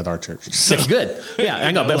happened at our church. So. It's good. Yeah,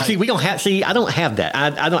 I know. But see, we don't have. See, I don't have that.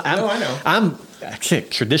 I don't. No, I know. I'm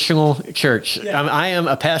traditional church. Yeah. I am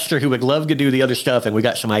a pastor who would love to do the other stuff, and we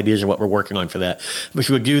got some ideas of what we're working on for that. Which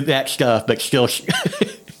would do that stuff, but still.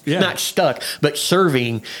 Not stuck, but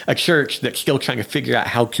serving a church that's still trying to figure out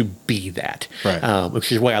how to be that, right.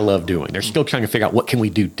 Which is what I love doing. They're still trying to figure out what can we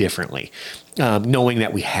do differently, knowing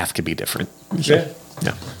that we have to be different. So,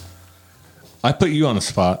 yeah. I put you on the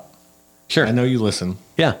spot. Sure. I know you listen.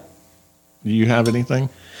 Yeah. Do you have anything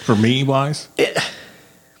for me wise?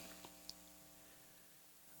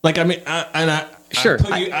 Like, I mean, sure.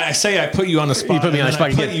 I put you on the spot. You put me on the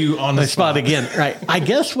spot again. Put you on the spot again. Right. I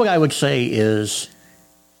guess what I would say is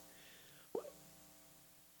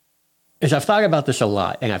I've thought about this a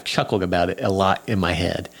lot, and I've chuckled about it a lot in my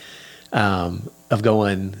head, of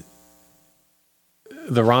going,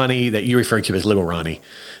 the Ronnie that you refer to as little Ronnie.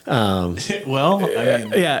 Well, I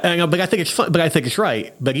mean, yeah, I know, but I think it's fun, but I think it's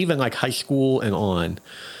right. But even like high school and on,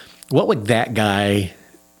 what would that guy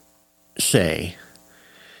say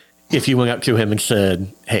if you went up to him and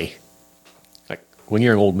said, hey, like when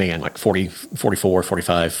you're an old man, like 40, 44,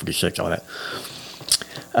 45, 46, all that,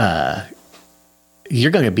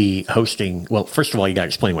 you're going to be hosting. Well, first of all, you got to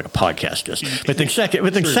explain what a podcast is. But then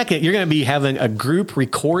second, you're going to be having a group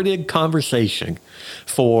recorded conversation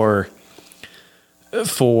for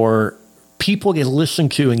people to listen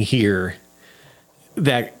to and hear.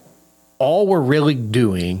 That all we're really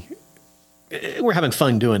doing, we're having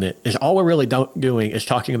fun doing it. Is all we're really doing is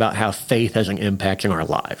talking about how faith has an impact in our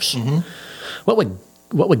lives. Mm-hmm.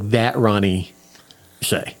 What would that Ronnie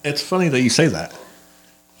say? It's funny that you say that.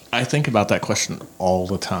 I think about that question all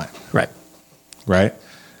the time. Right. Right.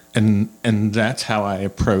 And that's how I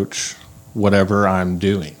approach whatever I'm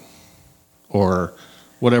doing or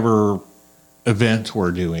whatever event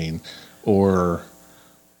we're doing or,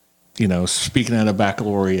 speaking at a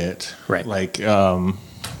baccalaureate, right. Like,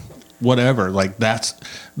 whatever, like that's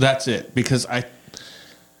it. Because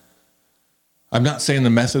I'm not saying the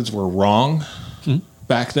methods were wrong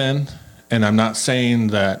back then. And I'm not saying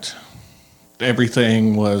that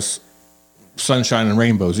everything was sunshine and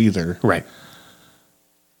rainbows either. Right.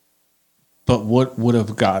 But what would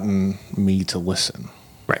have gotten me to listen?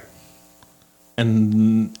 Right.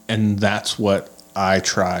 And that's what I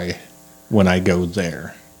try when I go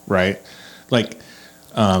there, right? Like,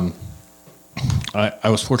 I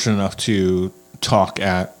was fortunate enough to talk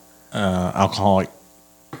at alcoholic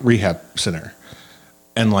rehab center.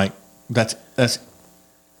 And like, that's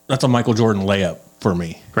a Michael Jordan layup for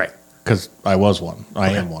me. Right. Because I was one.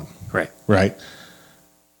 I am one. Right. Right.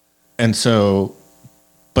 And so,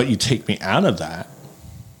 but you take me out of that.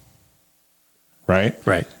 Right.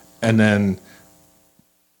 Right. And then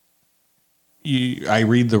I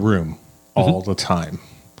read the room all the time.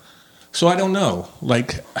 So I don't know.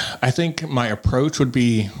 Like, I think my approach would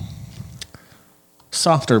be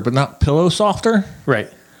softer, but not pillow softer.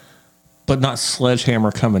 Right. But not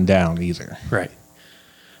sledgehammer coming down either. Right.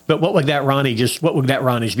 But what would that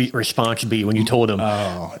Ronnie's response be when you told him?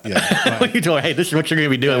 Oh, yeah. When you told him, hey, this is what you're going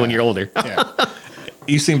to be doing when you're older. Yeah.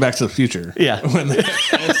 You seen Back to the Future. Yeah. When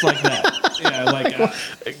it's like that. Yeah,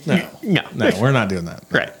 like, no, we're not doing that.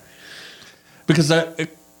 Right. Because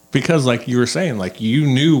like you were saying, like you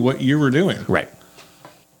knew what you were doing. Right.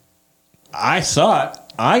 I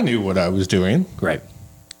thought I knew what I was doing. Right.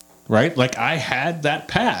 Right? Like I had that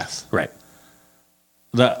path. Right.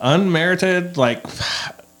 The unmerited, like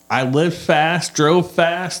I lived fast, drove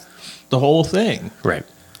fast, the whole thing. Right.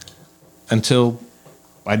 Until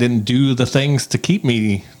I didn't do the things to keep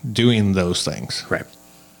me doing those things. Right.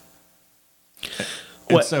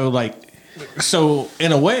 And so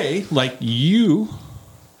in a way, like you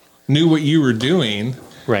knew what you were doing.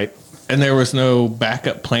 Right. And there was no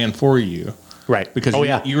backup plan for you. Right. Because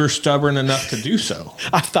you were stubborn enough to do so.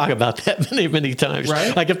 I've thought about that many, many times.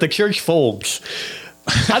 Right. Like if the church folds,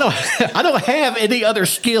 I don't have any other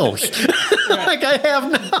skills. Right. Like I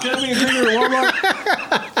have now. Get me a drink at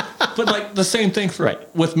Walmart. But like the same thing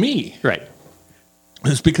with me. Right.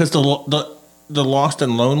 It's because the lost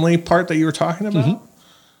and lonely part that you were talking about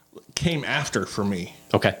came after for me.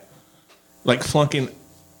 Okay. Like flunking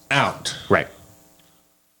out. Right.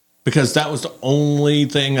 Because that was the only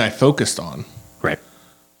thing I focused on. Right.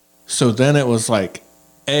 So then it was like,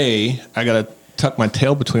 I got to tuck my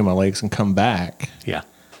tail between my legs and come back. Yeah.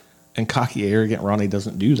 And cocky, arrogant Ronnie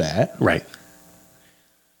doesn't do that. Right.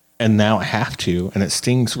 And now I have to, and it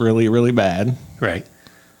stings really, really bad. Right.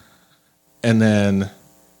 And then,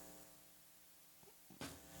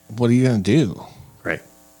 what are you going to do? Right.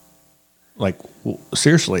 Like,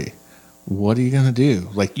 seriously, what are you going to do?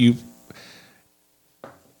 Like,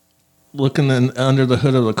 looking under the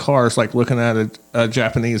hood of the car is like looking at a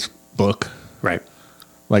Japanese book. Right.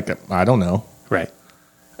 Like, I don't know. Right.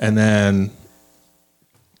 And then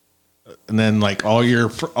like all your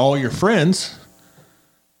friends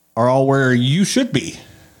are all where you should be.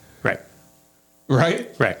 Right. Right?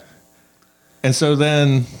 Right. And so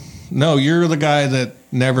then, no, you're the guy that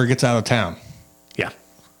never gets out of town. Yeah.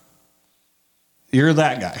 You're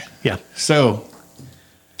that guy. Yeah. So,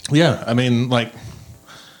 yeah, I mean, like,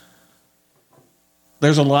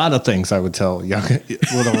 there's a lot of things I would tell young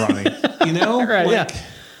little Ronnie. You know? Right,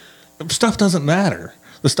 like, stuff doesn't matter.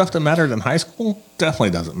 The stuff that mattered in high school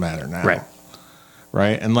definitely doesn't matter now. Right.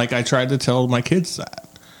 Right? And like I tried to tell my kids that.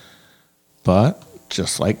 But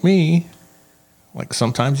just like me, like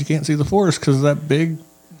sometimes you can't see the forest because of that big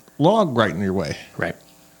log right in your way. Right.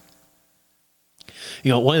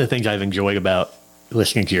 You know, one of the things I've enjoyed about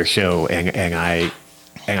listening to your show, and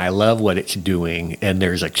I love what it's doing, and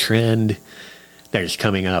there's a trend that is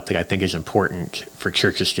coming up that I think is important for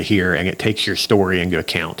churches to hear, and it takes your story into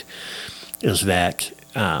account, is that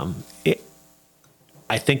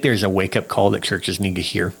I think there's a wake-up call that churches need to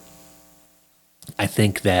hear. I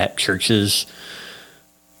think that churches,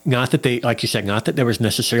 not that they, like you said, not that they was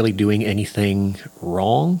necessarily doing anything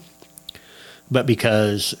wrong, but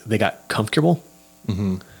because they got comfortable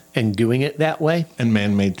and doing it that way. And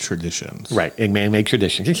man-made traditions. Right, and man-made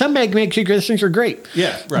traditions. And some man-made traditions are great.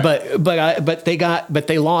 Yeah, right. But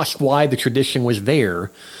they lost why the tradition was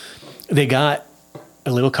there. They got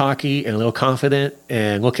a little cocky and a little confident,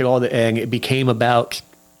 and look at all and it became about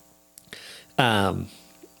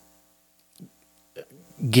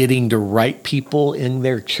getting the right people in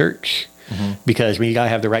their church, because we got to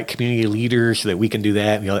have the right community leaders so that we can do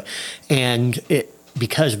that. And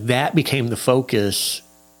because that became the focus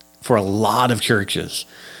for a lot of churches,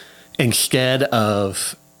 instead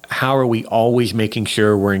of how are we always making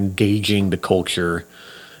sure we're engaging the culture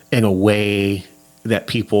in a way that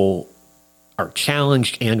people are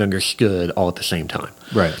challenged and understood all at the same time.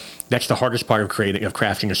 Right. That's the hardest part of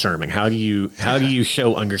crafting a sermon. How do you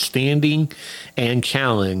show understanding and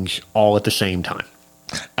challenge all at the same time?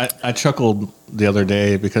 I chuckled the other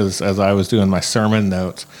day because as I was doing my sermon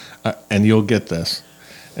notes, and you'll get this,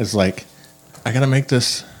 it's like, I got to make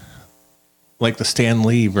this like the Stan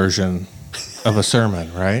Lee version of a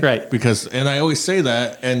sermon, right? Right. Because, and I always say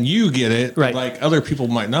that, and you get it, right, like other people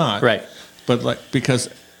might not. Right. But like, because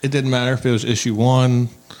it didn't matter if it was issue 1,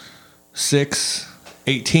 6,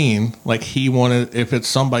 18, like he wanted, if it's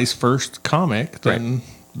somebody's first comic, then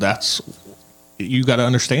that's, you got to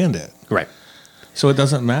understand it. Right. So it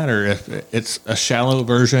doesn't matter if it's a shallow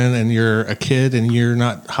version and you're a kid and you're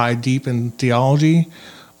not high deep in theology,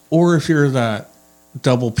 or if you're that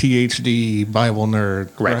double PhD Bible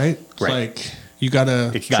nerd, right? It's like you got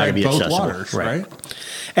to tread both waters, right?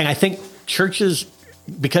 And I think churches,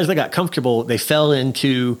 because they got comfortable, they fell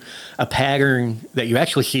into a pattern that you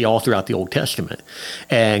actually see all throughout the Old Testament.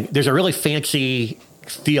 And there's a really fancy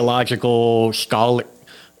theological scholarly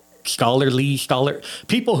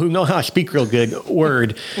people who know how to speak real good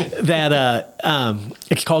word that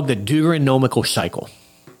it's called the Deuteronomical cycle.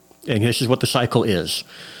 And this is what the cycle is.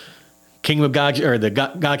 Kingdom of God, or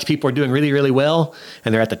God's people are doing really, really well,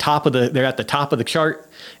 and they're at the top of the chart,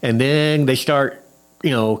 and then they start,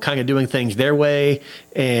 kind of doing things their way,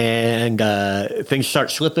 and things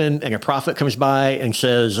start slipping, and a prophet comes by and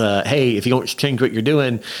says, hey, if you don't change what you're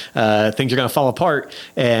doing, things are going to fall apart,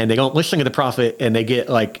 and they don't listen to the prophet, and they get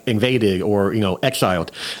like invaded or,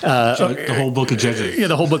 exiled. The whole book of Judges. Yeah,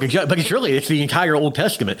 the whole book of Judges. But it's the entire Old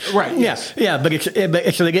Testament. Right. Yes. Yeah, but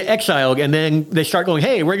so they get exiled, and then they start going,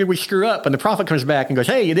 hey, where did we screw up? And the prophet comes back and goes,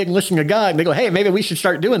 hey, you didn't listen to God. And they go, hey, maybe we should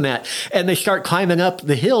start doing that. And they start climbing up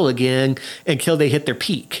the hill again until they hit their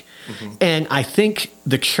peak. And I think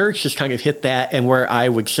the church has kind of hit that, and where I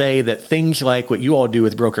would say that things like what you all do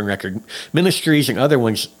with Broken Record Ministries and other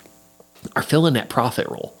ones are filling that prophet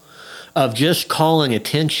role of just calling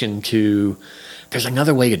attention to there's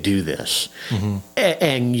another way to do this,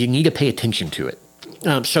 and you need to pay attention to it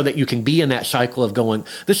so that you can be in that cycle of going,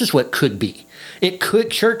 this is what could be.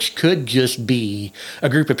 Church could just be a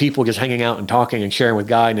group of people just hanging out and talking and sharing with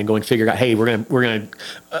God, and then going figure out, hey, we're gonna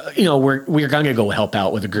go help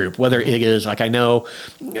out with a group. Whether it is like, I know,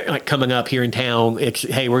 like coming up here in town, it's,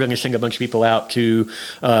 hey, we're gonna send a bunch of people out to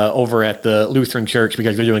over at the Lutheran church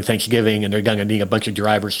because they're doing Thanksgiving and they're gonna need a bunch of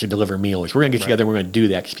drivers to deliver meals. We're gonna get together and we're gonna do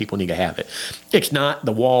that because people need to have it. It's not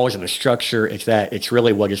the walls and the structure. It's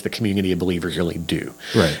really what does the community of believers really do.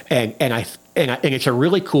 Right. And it's a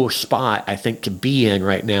really cool spot, I think, to be in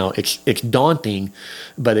right now. It's daunting,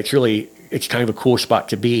 but it's kind of a cool spot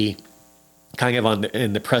to be kind of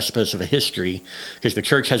in the precipice of a history, because the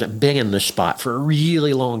church hasn't been in this spot for a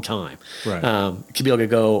really long time. Right. To be able to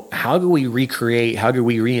go, how do we recreate? How do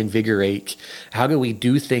we reinvigorate? How do we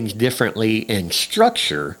do things differently in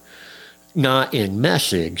structure, not in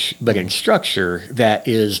message, but in structure that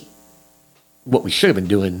is what we should have been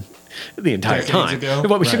doing the entire time.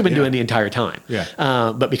 What we should have been doing the entire time. Yeah.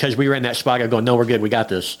 But because we were in that spot of going, no, we're good, we got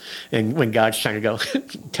this. And when God's trying to go,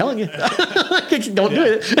 telling you, don't do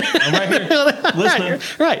it. I'm right here listening.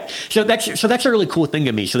 Right. So that's a really cool thing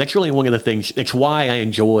to me. So that's really one of the things. It's why I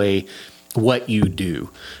enjoy what you do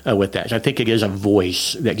with that. So I think it is a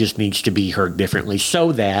voice that just needs to be heard differently,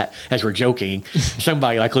 so that, as we're joking,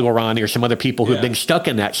 somebody like little Ronnie or some other people who've been stuck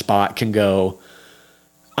in that spot can go,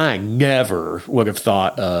 I never would have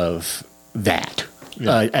thought of that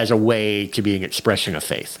as a way to be an expression of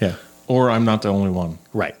faith. Yeah. Or I'm not the only one.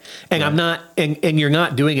 Right. And I'm not, and you're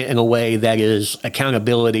not doing it in a way that is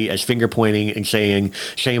accountability as finger pointing and saying,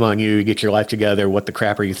 shame on you, get your life together. What the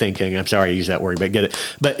crap are you thinking? I'm sorry I use that word, but get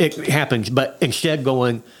it. But it happens. But instead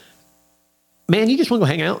going, man, you just want to go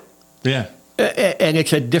hang out. Yeah. And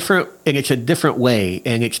it's a different way.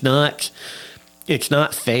 And it's not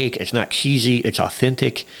fake. It's not cheesy. It's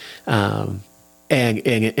authentic. And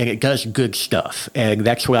it does good stuff. And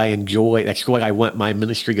that's what I enjoy. That's what I want my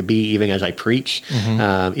ministry to be, even as I preach.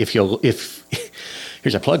 Mm-hmm.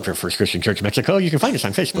 Here's a plug for First Christian Church Mexico. You can find us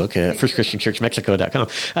on Facebook at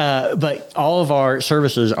firstchristianchurchmexico.com. But all of our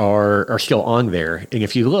services are still on there. And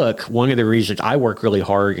if you look, one of the reasons I work really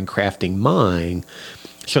hard in crafting mine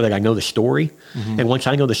so that I know the story. Mm-hmm. And once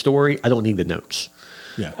I know the story, I don't need the notes.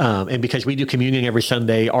 Yeah. And because we do communion every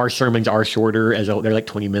Sunday, our sermons are shorter, they're like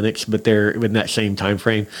 20 minutes, but they're in that same time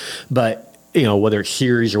frame. But, whether it's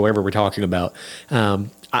series or whatever we're talking about,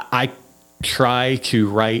 I try to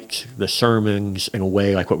write the sermons in a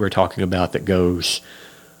way like what we're talking about that goes,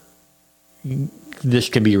 this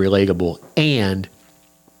can be relatable. And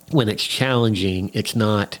when it's challenging, it's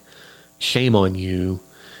not shame on you.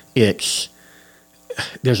 It's,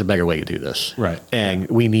 there's a better way to do this. Right. And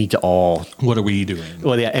we need to all... What are we doing?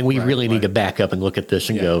 Well, yeah, and we really need to back up and look at this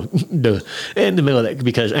and go, in the middle of that,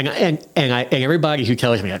 because, and everybody who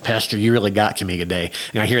tells me, Pastor, you really got to me today,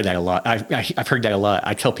 and I hear that a lot. I've heard that a lot.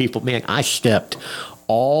 I tell people, man, I stepped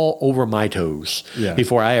all over my toes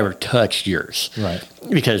before I ever touched yours. Right.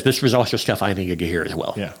 Because this was also stuff I needed to hear as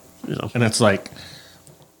well. Yeah. And it's like,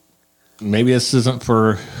 maybe this isn't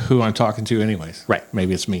for who I'm talking to anyways. Right.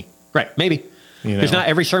 Maybe it's me. Right. Maybe. Because not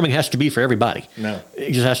every sermon has to be for everybody. No.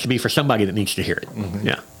 It just has to be for somebody that needs to hear it. Mm-hmm.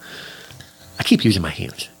 Yeah. I keep using my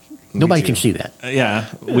hands. Nobody can see that.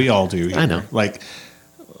 Yeah, we all do. Here. I know. Like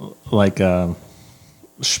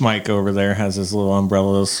Schmike over there has his little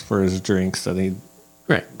umbrellas for his drinks that he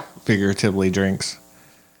figuratively drinks.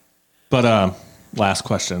 But last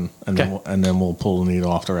question, and then we'll pull the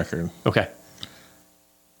needle off the record. Okay.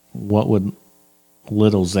 What would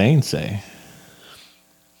little Zane say?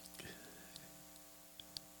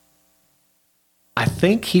 I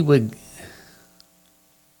think he would.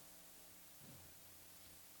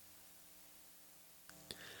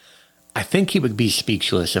 I think he would be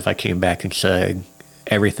speechless if I came back and said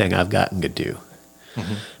everything I've gotten to do,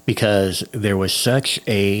 because there was such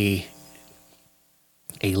a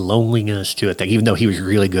loneliness to it that, even though he was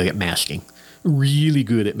really good at masking,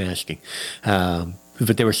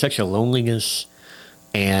 but there was such a loneliness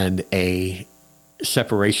and a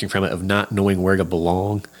separation from it of not knowing where to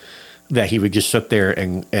belong, that he would just sit there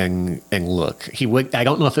and look. He would. I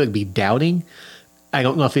don't know if it would be doubting. I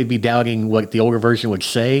don't know if it'd be doubting what the older version would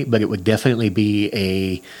say, but it would definitely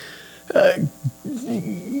be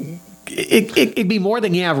it'd be more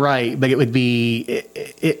than right, but it would be.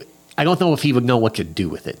 I don't know if he would know what to do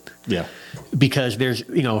with it. Yeah. Because there's,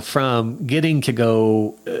 from getting to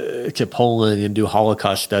go to Poland and do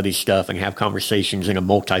Holocaust study stuff and have conversations in a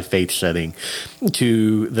multi-faith setting,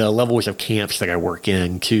 to the levels of camps that I work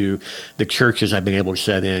in, to the churches I've been able to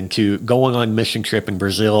set in, to going on mission trip in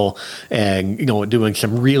Brazil and, doing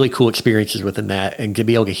some really cool experiences within that, and to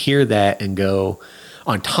be able to hear that and go,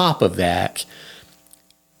 on top of that,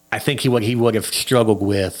 I think what he would have struggled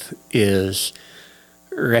with is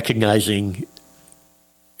recognizing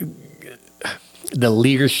the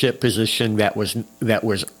leadership position that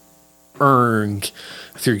was earned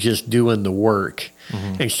through just doing the work,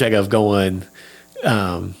 instead of going,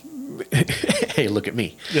 hey, look at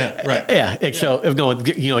me. Yeah, right. Yeah. And so of going,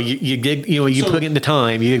 you did, you put in the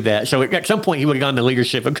time, you did that. So at some point he would have gone to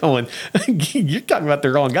leadership and going, you're talking about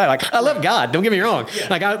the wrong guy. Like, I love God. Don't get me wrong. Yeah.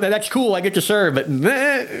 Like, that's cool. I get to serve, but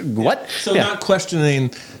what? So not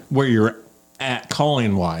questioning where you're at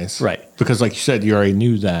calling wise. Right. Because like you said, you already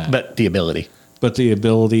knew that. But the ability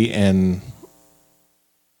and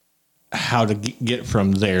how to get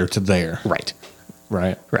from there to there. Right.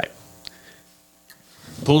 Right. Right.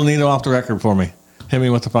 Pull the needle off the record for me. Hit me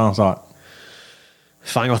with the final thought.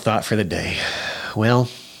 Final thought for the day. Well,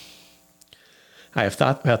 I have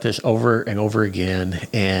thought about this over and over again,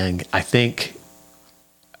 and I think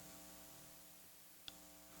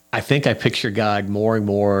I picture God more and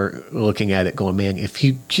more looking at it going, man, if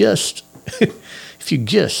you just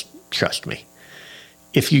trust me,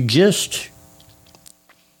 if you just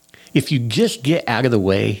get out of the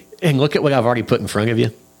way and look at what I've already put in front of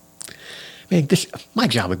you, man, my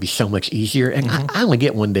job would be so much easier, and I only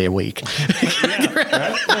get 1 day a week. Yeah,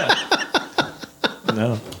 right? Yeah.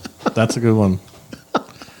 No, that's a good one.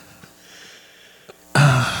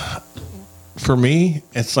 For me,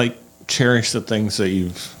 it's like cherish the things that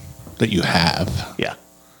you have. Yeah.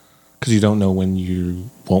 Because you don't know when you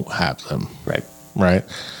won't have them. Right. Right.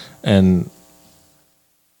 And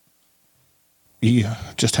you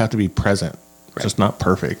just have to be present. Right. Just not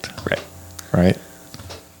perfect. Right. Right.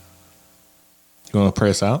 You want to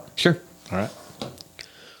pray us out? Sure. All right.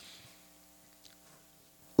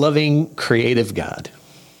 Loving, creative God.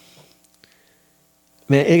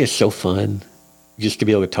 Man, it is so fun just to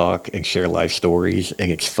be able to talk and share life stories,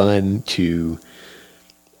 and it's fun to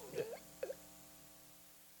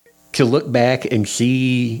look back and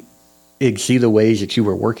see the ways that you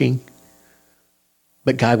were working.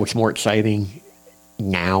 But God, what's more exciting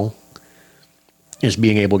now is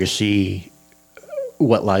being able to see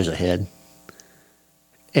what lies ahead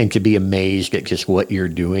and to be amazed at just what you're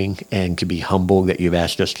doing and to be humbled that you've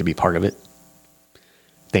asked us to be part of it.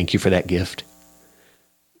 Thank you for that gift.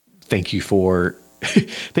 Thank you for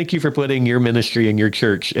putting your ministry and your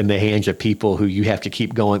church in the hands of people who you have to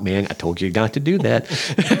keep going, man, I told you not to do that,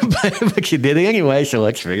 but you did it anyway, so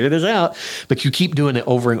let's figure this out. But you keep doing it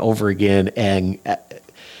over and over again, and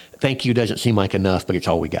thank you doesn't seem like enough, but it's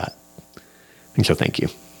all we got. And so thank you.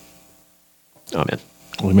 Amen.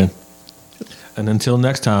 Amen. And until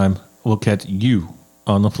next time, we'll catch you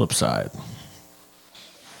on the flip side.